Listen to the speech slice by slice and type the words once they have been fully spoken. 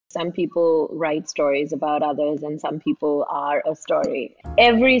Some people write stories about others, and some people are a story.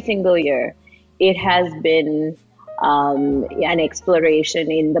 Every single year, it has been an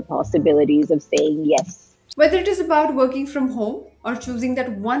exploration in the possibilities of saying yes. Whether it is about working from home or choosing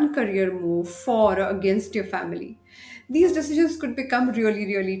that one career move for or against your family, these decisions could become really,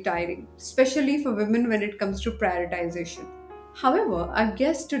 really tiring, especially for women when it comes to prioritization. However, our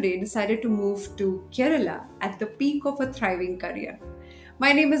guest today decided to move to Kerala at the peak of a thriving career.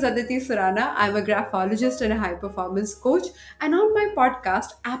 My name is Aditi Surana. I'm a graphologist and a high performance coach. And on my podcast,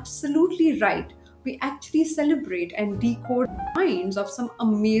 Absolutely Right, we actually celebrate and decode minds of some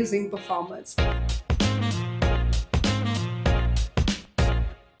amazing performers.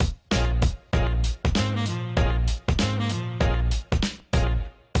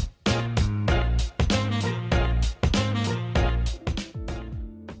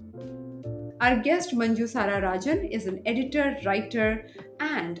 Our guest Manju Sara Rajan is an editor, writer,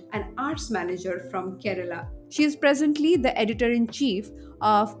 and an arts manager from Kerala. She is presently the editor in chief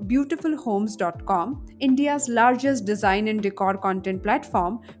of beautifulhomes.com, India's largest design and decor content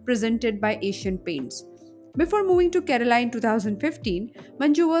platform presented by Asian Paints. Before moving to Kerala in 2015,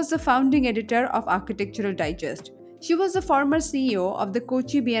 Manju was the founding editor of Architectural Digest. She was the former CEO of the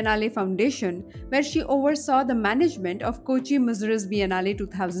Kochibiennale Foundation, where she oversaw the management of Kochi Muziris Biennale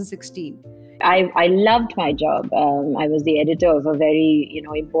 2016. I loved my job. I was the editor of a very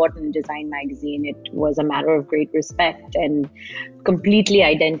important design magazine. It was a matter of great respect and completely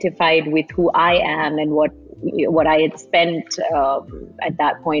identified with who I am and what I had spent at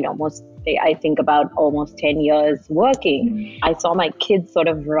that point I think about almost 10 years working. I saw my kids sort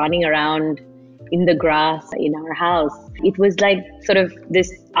of running around in the grass in our house. It was like sort of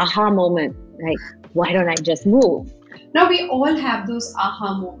this aha moment, like, why don't I just move? Now, we all have those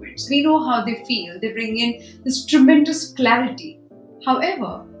aha moments. We know how they feel. They bring in this tremendous clarity.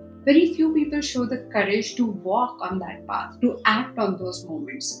 However, very few people show the courage to walk on that path, to act on those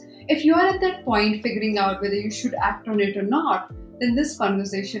moments. If you are at that point figuring out whether you should act on it or not, then this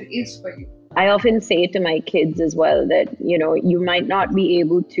conversation is for you. I often say to my kids as well that, you might not be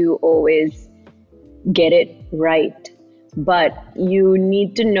able to always get it right, but you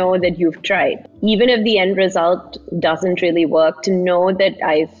need to know that you've tried. Even if the end result doesn't really work, to know that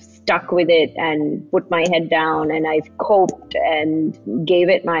I've stuck with it and put my head down and I've coped and gave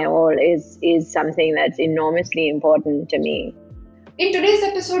it my all is something that's enormously important to me. In today's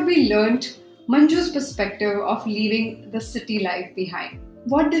episode, we learned Manju's perspective of leaving the city life behind.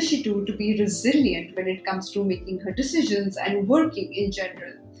 What does she do to be resilient when it comes to making her decisions and working in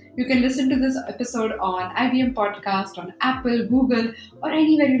general? You can listen to this episode on IBM Podcast, on Apple, Google, or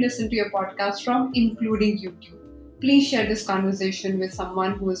anywhere you listen to your podcast from, including YouTube. Please share this conversation with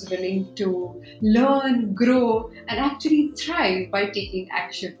someone who is willing to learn, grow, and actually thrive by taking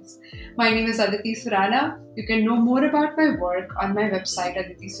actions. My name is Aditi Surana. You can know more about my work on my website,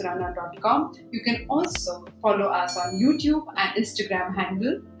 aditisurana.com. You can also follow us on YouTube and Instagram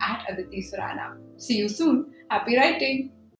handle @Aditi Surana. See you soon. Happy writing!